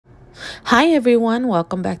Hi everyone,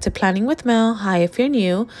 welcome back to Planning with Mel. Hi if you're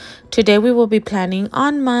new. Today we will be planning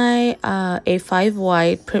on my A5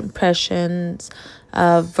 white Pressions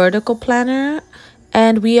vertical planner,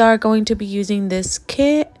 and we are going to be using this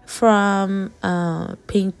kit from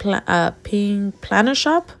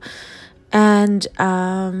PinkPlannerShop, and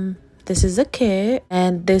this is a kit,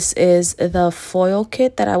 and this is the foil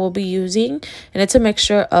kit that I will be using, and it's a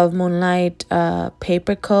mixture of Moonlight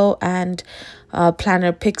paper co and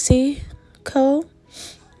planner pixie co.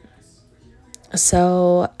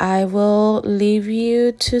 So I will leave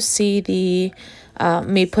you to see the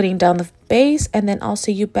me putting down the base, and then I'll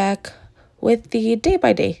see you back with the day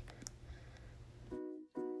by day.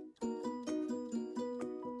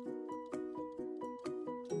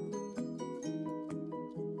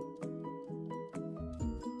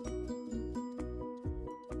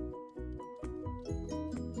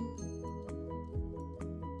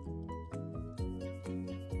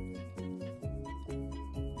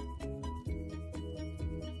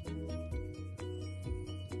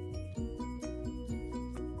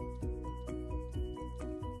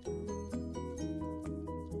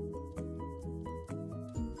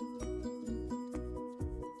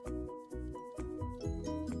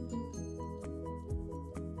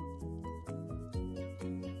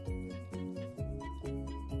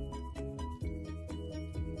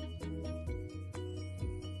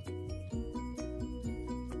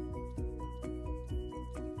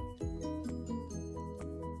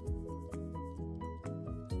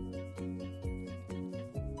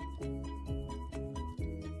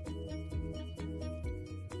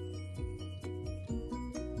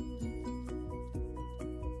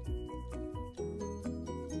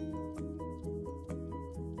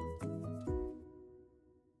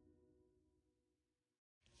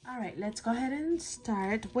 All right, let's go ahead and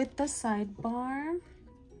start with the sidebar.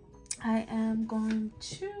 I am going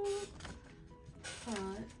to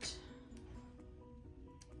put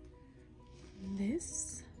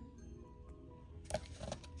this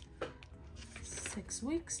 6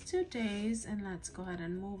 weeks 2 days, and let's go ahead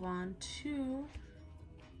and move on to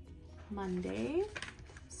Monday.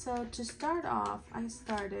 So to start off, I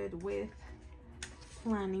started with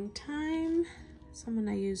planning time. So I'm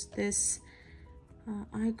gonna use this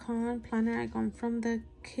planner icon from the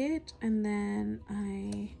kit, and then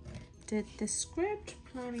I did the script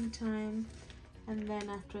planning time, and then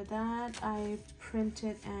after that I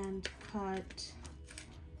printed and cut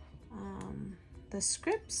the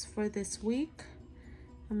scripts for this week.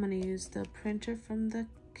 I'm gonna use the printer from the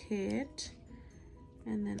kit,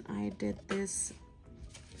 and then I did this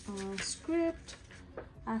script.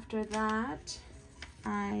 After that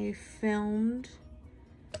I filmed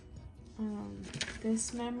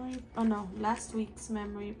this last week's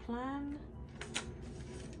memory plan,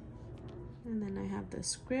 and then I have the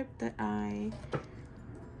script that I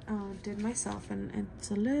did myself, and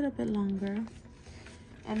it's a little bit longer.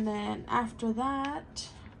 And then after that,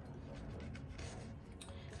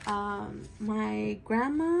 my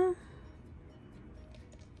grandma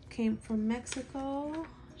came from Mexico.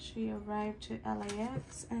 She arrived to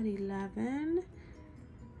LAX at 11.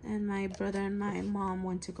 And my brother and my mom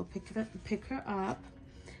went to go pick her up.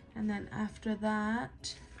 And then after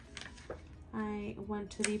that, I went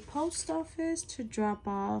to the post office to drop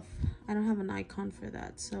off. I don't have an icon for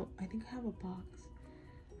that, so I think I have a box.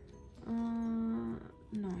 No,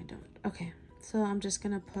 I don't. Okay, so I'm just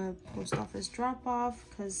gonna put post office drop off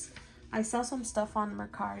because I saw some stuff on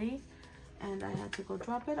Mercari and I had to go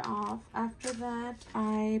drop it off. After that,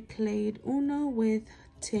 I played Uno with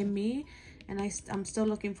Timmy, and I'm still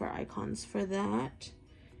looking for icons for that.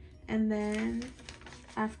 And then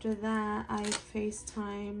after that, I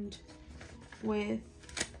FaceTimed with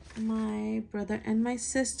my brother and my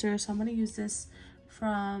sister. So I'm gonna use this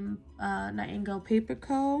from Nightingale Paper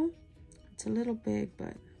Co. It's a little big,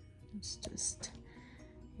 but let's just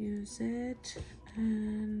use it.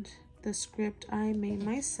 And the script I made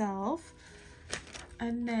myself.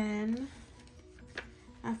 And then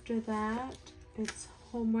after that, it's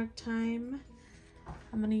homework time.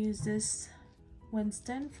 I'm gonna use this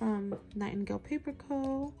Winston from Nightingale Paper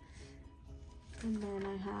Co. And then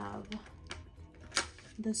I have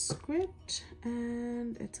the script,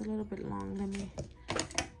 and it's a little bit long. Let me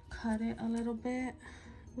cut it a little bit.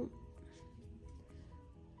 Ooh.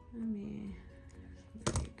 There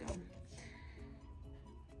you go.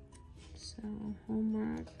 So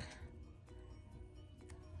homework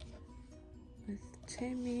with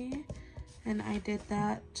Timmy, and I did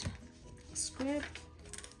that script.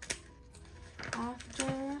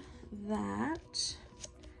 After that,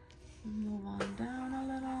 move on down a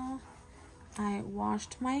little. I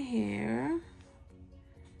washed my hair.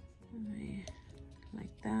 My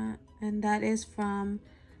that. And that is from,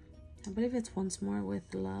 I believe it's Once More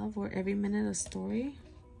with Love or Every Minute a Story.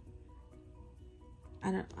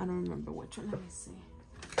 I don't remember which one. Let me see.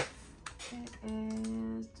 It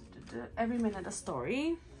is Every Minute a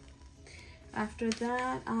Story. After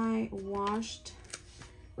that, I washed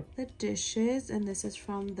the dishes, and this is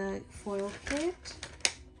from the foil kit.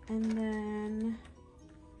 And then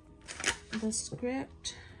the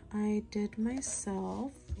script I did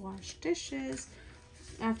myself, wash dishes.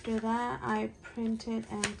 After that, I printed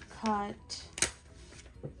and cut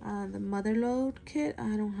the mother load kit.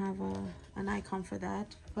 I don't have an icon for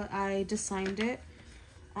that, but I designed it.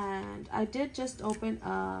 And I did just open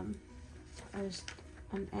an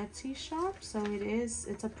Etsy shop, so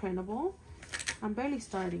it's a printable. I'm barely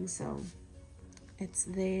starting, so it's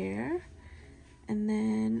there. And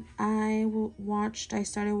then I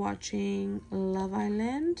started watching Love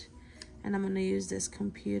Island, and I'm gonna use this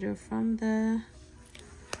computer from the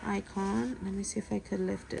icon. Let me see if I could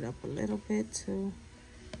lift it up a little bit to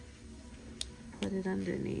put it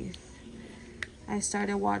underneath. I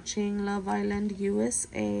started watching Love Island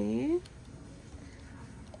USA.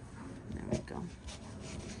 There we go.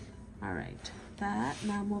 All right, that.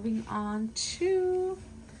 Now moving on to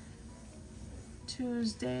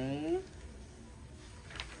Tuesday.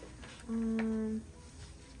 I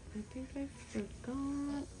think I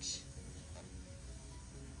forgot.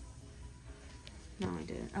 No, I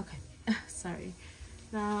didn't. Okay, sorry.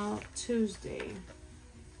 Now, Tuesday.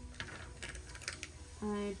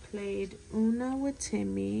 I played Uno with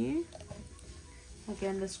Timmy.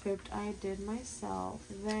 Again, the script I did myself.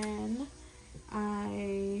 Then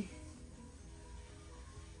I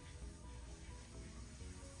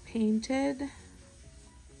painted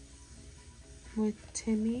with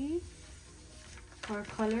Timmy, or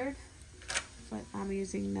colored, but I'm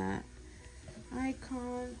using that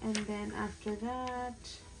icon. And then after that,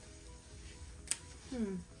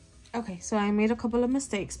 okay, so I made a couple of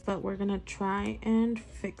mistakes, but we're gonna try and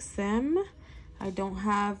fix them. I don't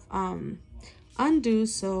have undo,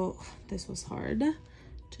 so this was hard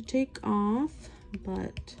to take off,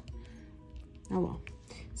 but oh well.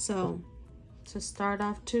 So to start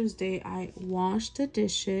off Tuesday, I washed the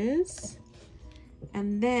dishes,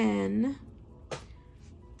 and then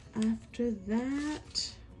after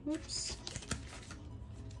that, whoops,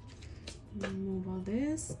 remove all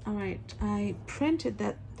this. All right, I printed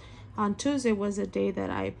that. On Tuesday was the day that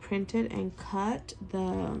I printed and cut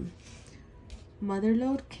the mother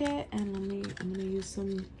load kit, and I'm gonna use a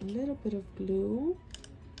little bit of glue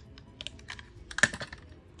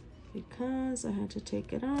because I had to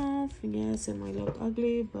take it off. Yes, it might look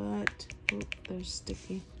ugly, but they're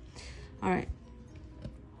sticky. All right,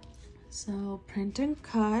 so print and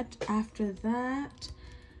cut. After that,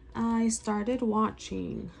 I started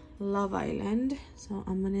watching Love Island, so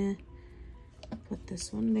I'm gonna put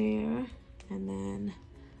this one there, and then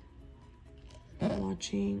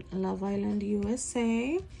watching Love Island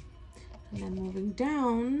USA. And then moving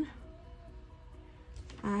down,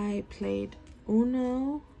 I played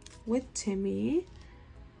Uno with Timmy,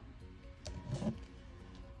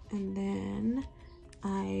 and then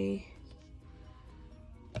I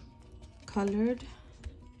colored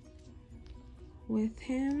with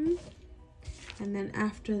him. And then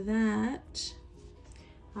after that,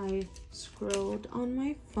 I scrolled on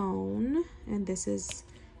my phone, and this is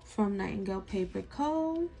from Nightingale Paper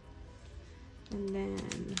Co. And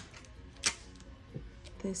then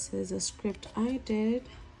this is a script I did.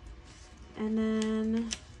 And then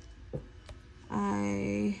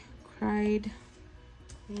I cried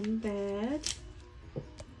in bed.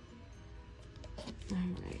 All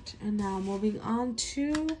right, and now moving on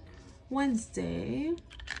to Wednesday.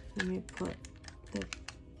 Let me put the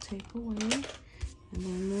tape away and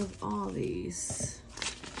then move all these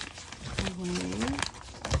away.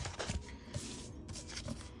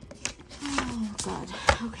 Oh God,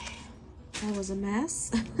 okay, that was a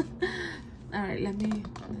mess. All right,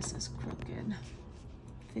 this is crooked.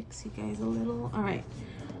 Fix you guys a little. All right,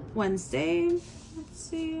 Wednesday, let's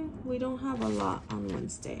see, we don't have a lot on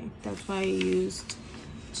Wednesday. That's why I used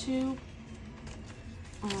 2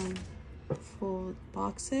 full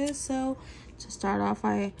boxes. So to start off,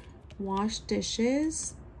 I washed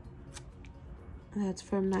dishes. That's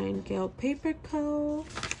from Nightingale Paper Co.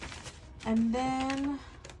 And then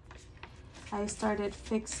I started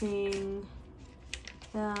fixing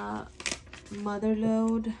the mother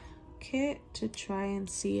load kit to try and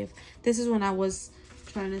see if this is when I was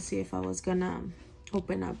trying to see if I was gonna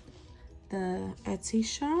open up the Etsy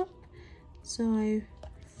shop. So I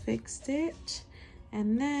fixed it,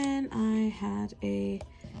 and then I had a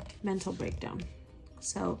mental breakdown.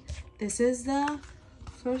 So this is the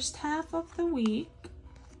first half of the week.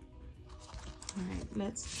 All right,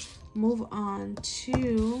 let's move on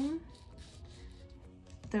to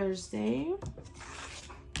Thursday.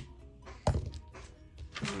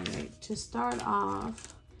 All right, to start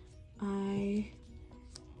off, I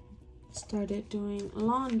started doing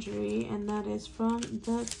laundry, and that is from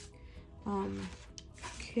the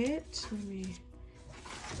kit. Let me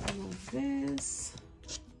remove this.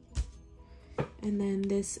 And then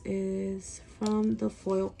this is from the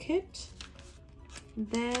foil kit.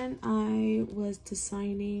 Then I was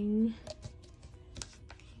designing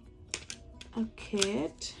a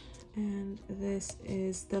kit, and this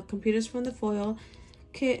is the computers from the foil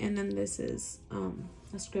kit, and then this is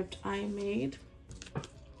a script I made.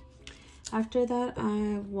 After that,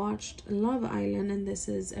 I watched Love Island, and this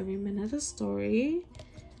is Every Minute a Story.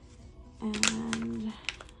 And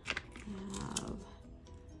I have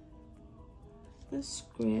the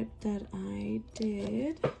script that I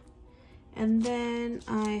did. And then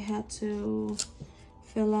I had to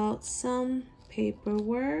fill out some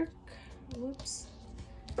paperwork. Whoops.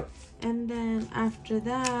 And then after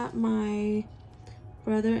that, my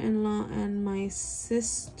brother-in-law and my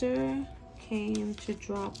sister came to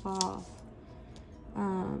drop off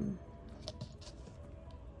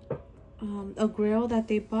a grill that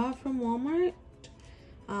they bought from Walmart,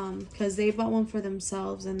 because they bought one for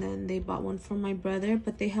themselves and then they bought one for my brother,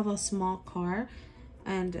 but they have a small car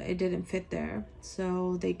and it didn't fit there,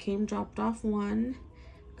 so they came, dropped off one,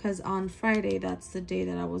 because on Friday, that's the day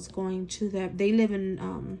that I was going to them. They live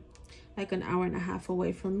in like an hour and a half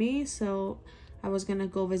away from me, so I was gonna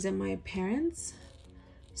go visit my parents.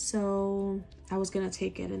 So I was gonna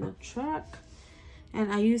take it in a truck,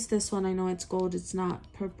 and I used this one. I know it's gold, it's not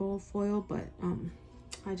purple foil, but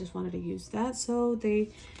I just wanted to use that. So they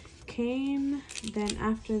came. Then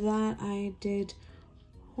after that, I did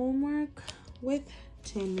homework with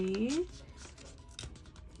Timmy.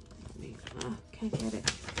 Let me, can't get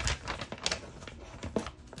it.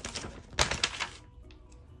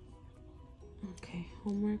 Okay,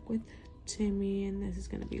 homework with Timmy, and this is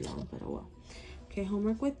gonna be long, but oh well. Okay,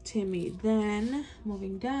 homework with Timmy. Then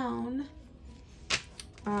moving down,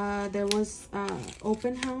 there was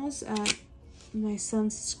open house at my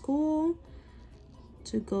son's school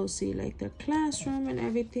to go see like their classroom and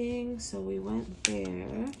everything, so we went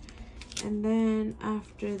there. And then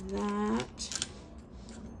after that,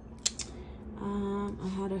 I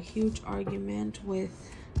had a huge argument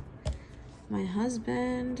with my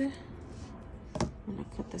husband. I'm gonna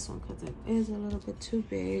cut this one because it is a little bit too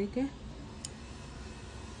big.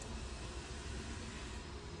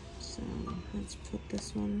 So let's put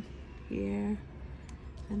this one here.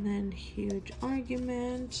 And then huge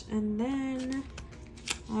argument. And then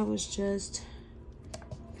I was just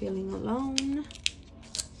feeling alone.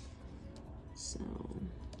 So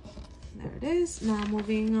there it is. Now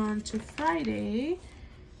moving on to Friday.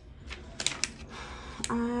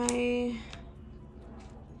 I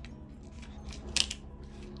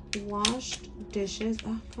washed dishes.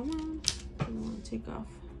 Oh, come on. I don't want to take off.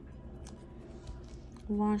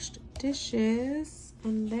 Washed dishes,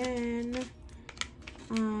 and then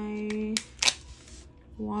I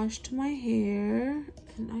washed my hair,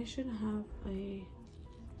 and I should have a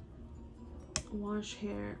wash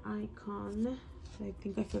hair icon. I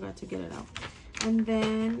think I forgot to get it out. And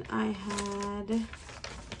then I had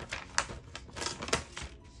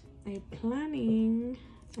a planning.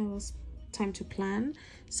 It was time to plan,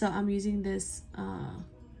 so I'm using this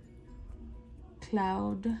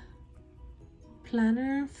cloud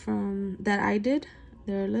planner from that I did.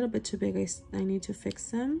 They're a little bit too big. I need to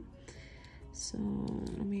fix them, so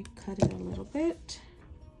let me cut it a little bit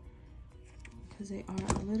because they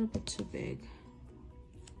are a little bit too big.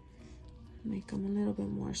 Make them a little bit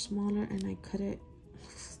more smaller, and I cut it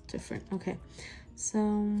different. Okay,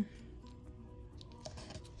 so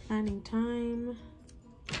planning time.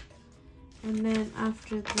 And then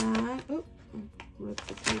after that, oh, ripped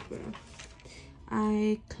the paper.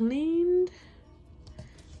 I cleaned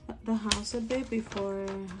the house a bit before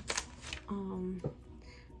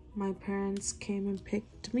my parents came and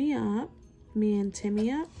picked me up, me and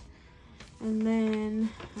Timmy up. And then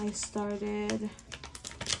I started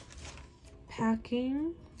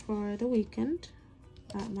packing for the weekend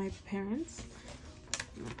at my parents'.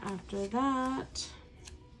 After that,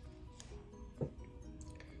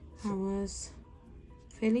 I was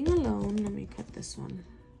feeling alone. Let me cut this one.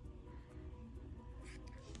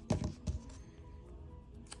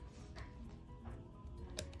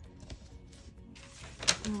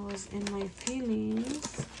 I was in my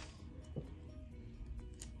feelings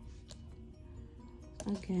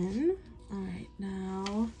again. All right,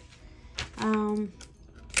 now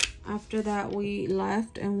after that we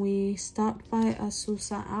left and we stopped by a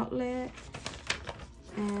Susa outlet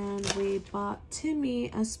and we bought Timmy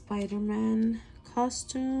a Spider-Man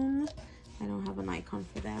costume. I don't have an icon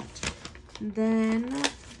for that. Then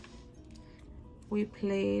we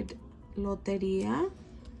played Loteria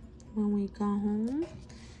when we got home.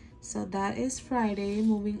 So that is Friday.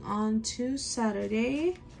 Moving on to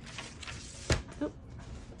Saturday.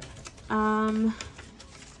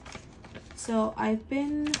 So I have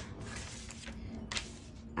been,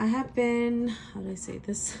 how do I say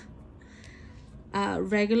this?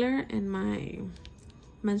 Regular in my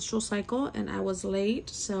menstrual cycle, and I was late,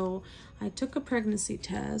 so I took a pregnancy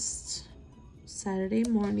test Saturday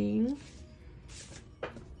morning,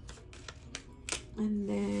 and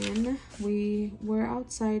then we were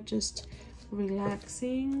outside just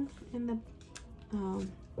relaxing in the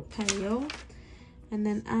patio. And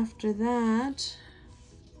then after that,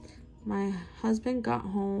 my husband got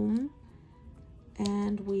home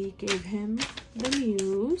and we gave him the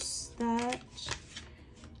news that,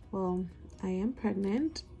 well, I am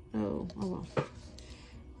pregnant. Oh well,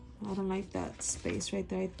 I don't like that space right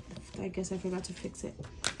there. I guess I forgot to fix it.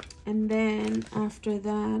 And then after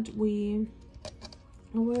that, we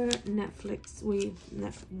were Netflix. We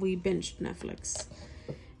binged Netflix,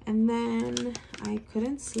 and then I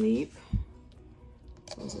couldn't sleep.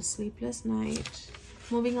 It was a sleepless night.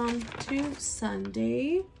 Moving on to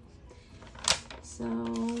Sunday. So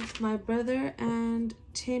my brother and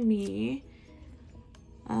Timmy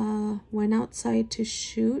went outside to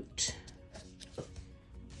shoot,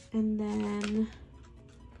 and then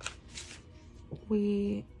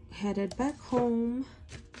we headed back home.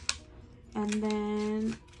 And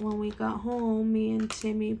then when we got home, me and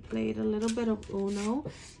Timmy played a little bit of Uno.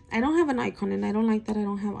 I don't have an icon, and I don't like that I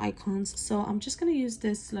don't have icons, so I'm just gonna use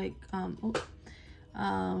this like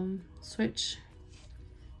switch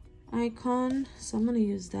icon. So I'm gonna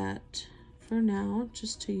use that for now,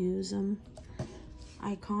 just to use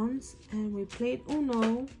icons. And we played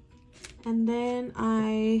Uno, and then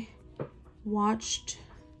I watched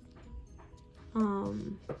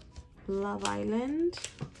Love Island.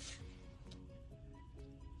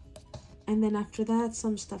 And then after that,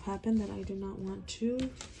 some stuff happened that I do not want to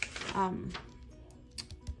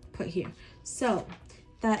put here. So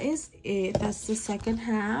that is it. That's the second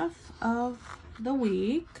half of the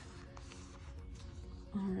week.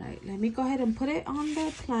 All right, let me go ahead and put it on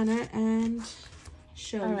the planner and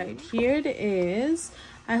show you. All right, here it is.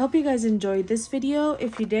 I hope you guys enjoyed this video.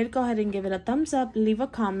 If you did, go ahead and give it a thumbs up, leave a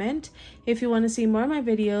comment. If you want to see more of my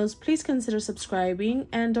videos, please consider subscribing,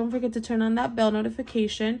 and don't forget to turn on that bell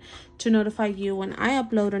notification to notify you when I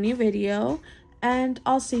upload a new video. And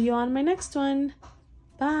I'll see you on my next one.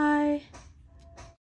 Bye.